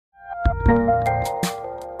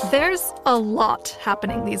There's a lot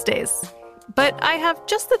happening these days, but I have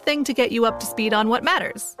just the thing to get you up to speed on what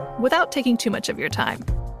matters, without taking too much of your time.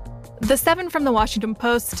 The 7 from the Washington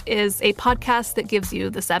Post is a podcast that gives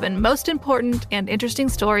you the 7 most important and interesting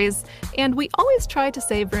stories, and we always try to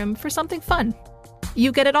save room for something fun.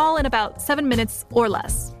 You get it all in about 7 minutes or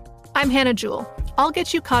less. I'm Hannah Jewell. I'll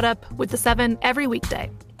get you caught up with the 7 every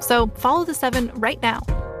weekday, so follow the 7 right now.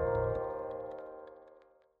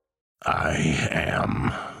 I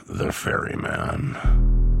am the ferryman.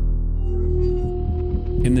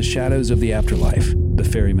 In the shadows of the afterlife, the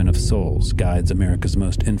Ferryman of Souls guides America's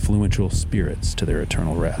most influential spirits to their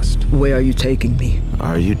eternal rest. Where are you taking me?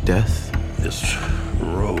 Are you death? This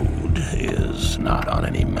road is not on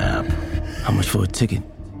any map. How much for a ticket?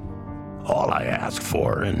 All I ask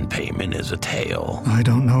for in payment is a tale. I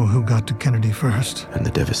don't know who got to Kennedy first. And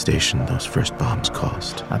the devastation those first bombs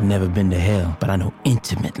caused. I've never been to hell, but I know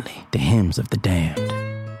intimately the hymns of the damned.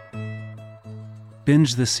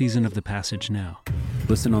 Binge this season of The Passage now.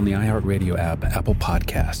 Listen on the iHeartRadio app, Apple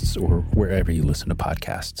Podcasts, or wherever you listen to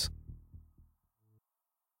podcasts.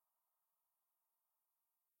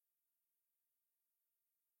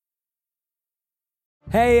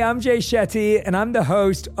 Hey, I'm Jay Shetty, and I'm the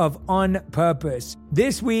host of On Purpose.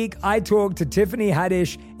 This week, I talked to Tiffany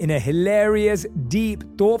Haddish in a hilarious, deep,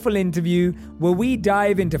 thoughtful interview where we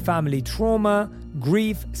dive into family trauma,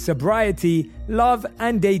 grief, sobriety, love,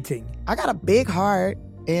 and dating. I got a big heart,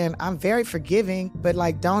 and I'm very forgiving, but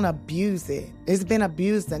don't abuse it. It's been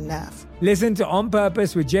abused enough. Listen to On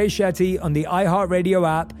Purpose with Jay Shetty on the iHeartRadio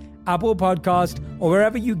app, Apple Podcast, or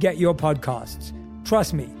wherever you get your podcasts.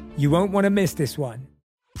 Trust me, you won't want to miss this one.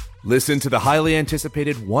 Listen to the highly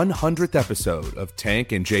anticipated 100th episode of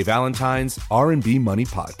Tank and Jay Valentine's R&B Money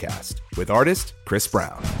Podcast with artist Chris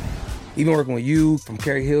Brown. Even working with you, from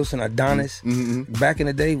Carrie Hilson, Adonis, back in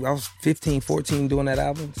the day, I was 15, 14 doing that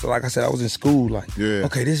album. So like I said, I was in school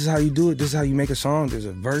okay, this is how you do it. This is how you make a song. There's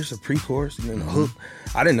a verse, a pre-chorus, and then a hook.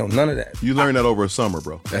 I didn't know none of that. You learned that over a summer,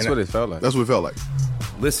 bro. That's what it felt like. That's what it felt like.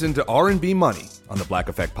 Listen to R&B Money on the Black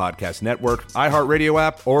Effect Podcast Network, iHeartRadio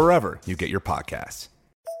app, or wherever you get your podcasts.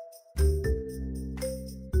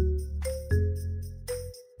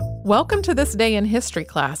 Welcome to This Day in History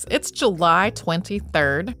class. It's July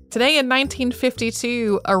 23rd. Today in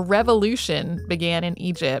 1952, a revolution began in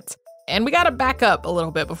Egypt. And we got to back up a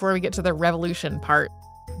little bit before we get to the revolution part.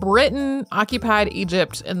 Britain occupied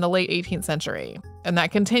Egypt in the late 18th century, and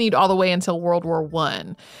that continued all the way until World War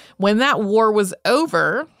I. When that war was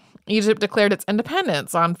over, Egypt declared its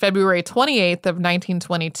independence on February 28th of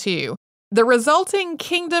 1922. The resulting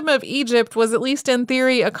Kingdom of Egypt was, at least in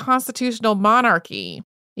theory, a constitutional monarchy.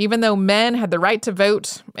 Even though men had the right to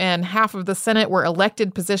vote and half of the Senate were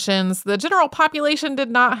elected positions, the general population did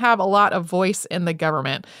not have a lot of voice in the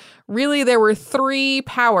government. Really, there were 3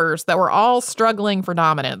 powers that were all struggling for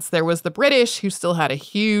dominance. There was the British, who still had a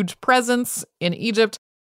huge presence in Egypt.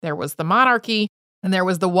 There was the monarchy, and there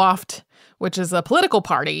was the Wafd, which is a political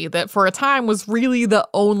party that for a time was really the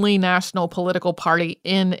only national political party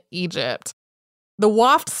in Egypt. The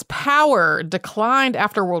Wafd's power declined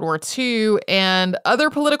after World War II, and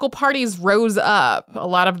other political parties rose up, a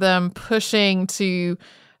lot of them pushing to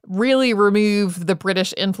really remove the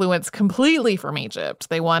British influence completely from Egypt.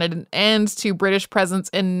 They wanted an end to British presence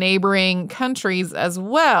in neighboring countries as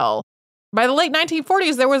well. By the late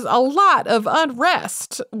 1940s, there was a lot of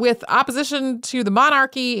unrest with opposition to the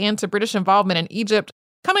monarchy and to British involvement in Egypt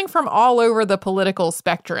coming from all over the political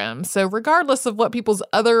spectrum. So regardless of what people's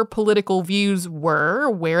other political views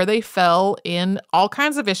were, where they fell in all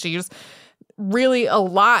kinds of issues, really a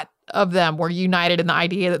lot of them were united in the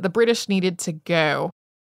idea that the British needed to go.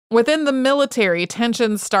 Within the military,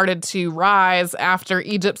 tensions started to rise after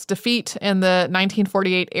Egypt's defeat in the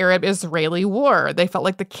 1948 Arab-Israeli War. They felt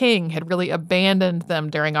like the king had really abandoned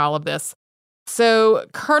them during all of this. So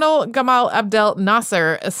Colonel Gamal Abdel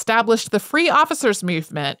Nasser established the Free Officers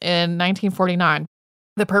Movement in 1949.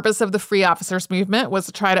 The purpose of the Free Officers Movement was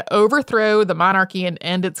to try to overthrow the monarchy and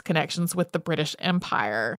end its connections with the British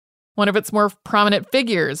Empire. One of its more prominent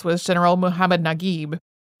figures was General Muhammad Naguib.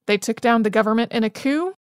 They took down the government in a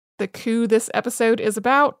coup. The coup this episode is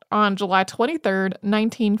about on July 23rd,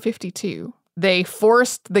 1952. They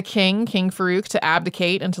forced the king, King Farouk, to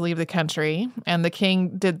abdicate and to leave the country. And the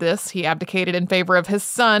king did this. He abdicated in favor of his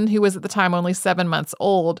son, who was at the time only 7 months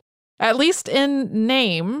old. At least in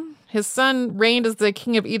name, his son reigned as the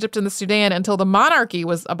king of Egypt and the Sudan until the monarchy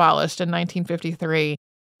was abolished in 1953.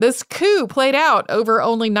 This coup played out over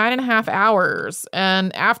only 9.5 hours.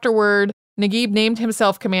 And afterward, Naguib named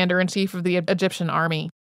himself commander-in-chief of the Egyptian army.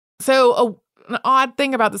 So an odd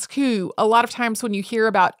thing about this coup. A lot of times when you hear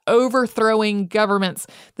about overthrowing governments,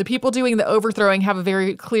 the people doing the overthrowing have a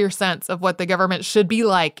very clear sense of what the government should be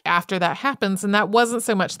like after that happens, and that wasn't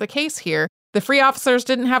so much the case here. The free officers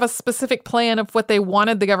didn't have a specific plan of what they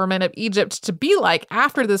wanted the government of Egypt to be like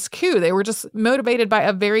after this coup. They were just motivated by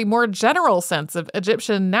a very more general sense of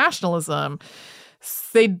Egyptian nationalism.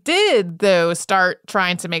 They did, though, start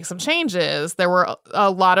trying to make some changes. There were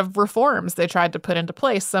a lot of reforms they tried to put into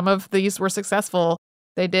place. Some of these were successful.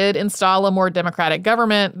 They did install a more democratic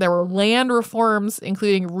government. There were land reforms,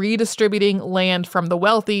 including redistributing land from the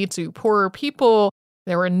wealthy to poorer people.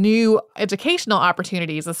 There were new educational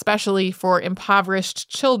opportunities, especially for impoverished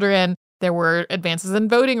children. There were advances in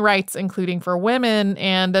voting rights, including for women,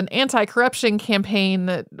 and an anti-corruption campaign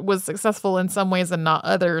that was successful in some ways and not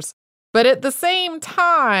others. But at the same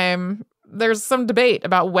time, there's some debate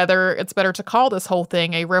about whether it's better to call this whole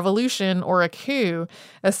thing a revolution or a coup,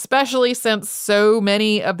 especially since so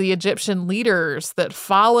many of the Egyptian leaders that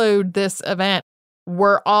followed this event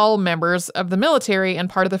were all members of the military and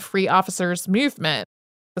part of the Free Officers movement.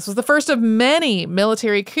 This was the first of many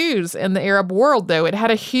military coups in the Arab world, though. It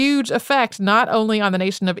had a huge effect not only on the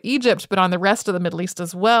nation of Egypt, but on the rest of the Middle East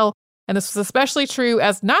as well. And this was especially true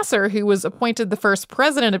as Nasser, who was appointed the first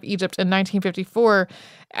president of Egypt in 1954,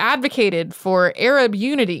 advocated for Arab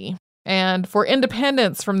unity and for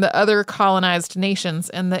independence from the other colonized nations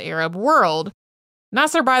in the Arab world.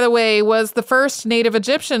 Nasser, by the way, was the first native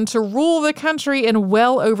Egyptian to rule the country in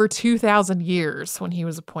well over 2,000 years when he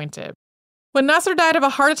was appointed. When Nasser died of a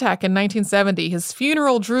heart attack in 1970, his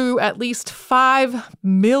funeral drew at least 5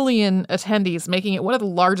 million attendees, making it one of the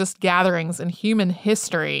largest gatherings in human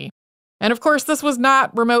history. And of course, this was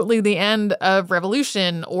not remotely the end of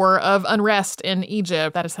revolution or of unrest in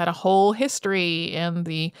Egypt. That has had a whole history in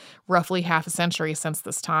the roughly half a century since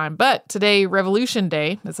this time. But today, Revolution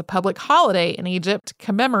Day, is a public holiday in Egypt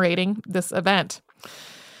commemorating this event.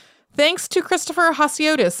 Thanks to Christopher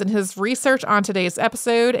Hasiotis and his research on today's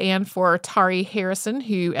episode, and for Tari Harrison,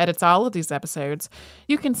 who edits all of these episodes.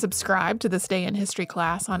 You can subscribe to This Day in History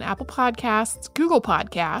class on Apple Podcasts, Google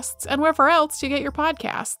Podcasts, and wherever else you get your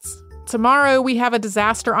podcasts. Tomorrow, we have a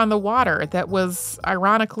disaster on the water that was,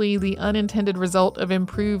 ironically, the unintended result of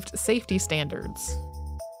improved safety standards.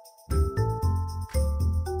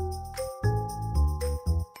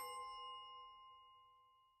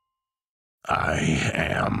 I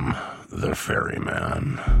am the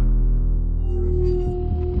ferryman.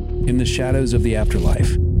 In the shadows of the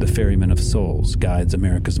afterlife, the ferryman of souls guides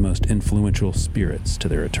America's most influential spirits to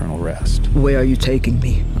their eternal rest. Where are you taking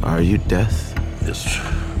me? Are you death? This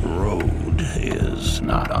road is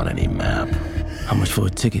not on any map. How much for a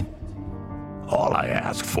ticket? All I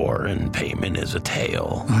ask for in payment is a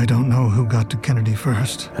tale. I don't know who got to Kennedy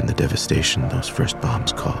first. And the devastation those first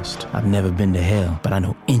bombs caused. I've never been to hell, but I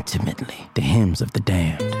know intimately the hymns of the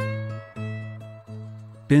damned.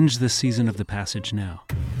 Binge this season of The Passage now.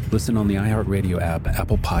 Listen on the iHeartRadio app,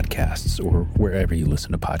 Apple Podcasts, or wherever you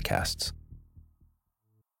listen to podcasts.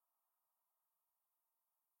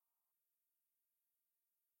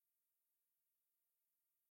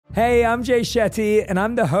 Hey, I'm Jay Shetty, and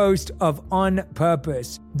I'm the host of On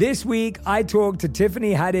Purpose. This week, I talked to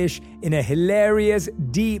Tiffany Haddish in a hilarious,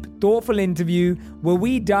 deep, thoughtful interview where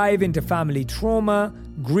we dive into family trauma,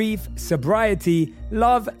 grief, sobriety,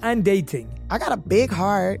 love, and dating. I got a big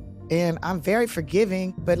heart, and I'm very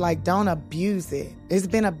forgiving, but don't abuse it. It's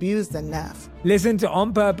been abused enough. Listen to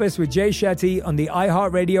On Purpose with Jay Shetty on the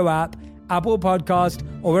iHeartRadio app, Apple Podcast,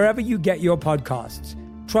 or wherever you get your podcasts.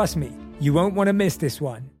 Trust me, you won't want to miss this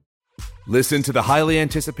one. Listen to the highly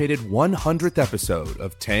anticipated 100th episode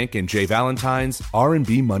of Tank and Jay Valentine's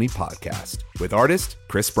R&B Money Podcast with artist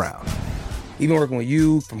Chris Brown. Even working with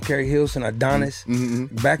you, from Carrie Hilson, Adonis,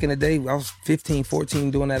 back in the day, I was 15,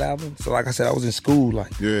 14 doing that album. So like I said, I was in school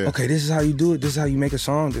okay, this is how you do it. This is how you make a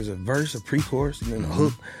song. There's a verse, a pre-chorus, and then a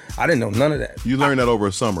hook. I didn't know none of that. You learned that over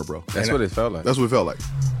a summer, bro. That's what it felt like. That's what it felt like.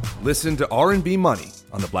 Listen to R&B Money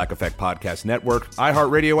on the Black Effect Podcast Network,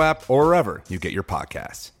 iHeartRadio app, or wherever you get your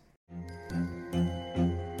podcasts.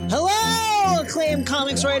 Hello, acclaimed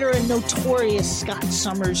comics writer and notorious Scott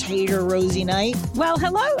Summers hater, Rosie Knight. Well,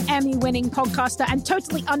 hello, Emmy-winning podcaster and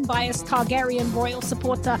totally unbiased Targaryen royal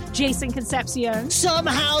supporter, Jason Concepcion.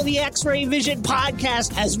 Somehow the X-Ray Vision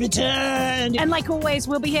podcast has returned. And like always,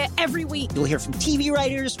 we'll be here every week. You'll hear from TV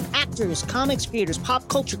writers, actors, comics creators, pop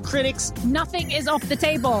culture critics. Nothing is off the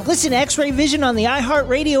table. Listen to X-Ray Vision on the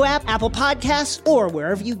iHeartRadio app, Apple Podcasts, or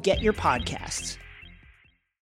wherever you get your podcasts.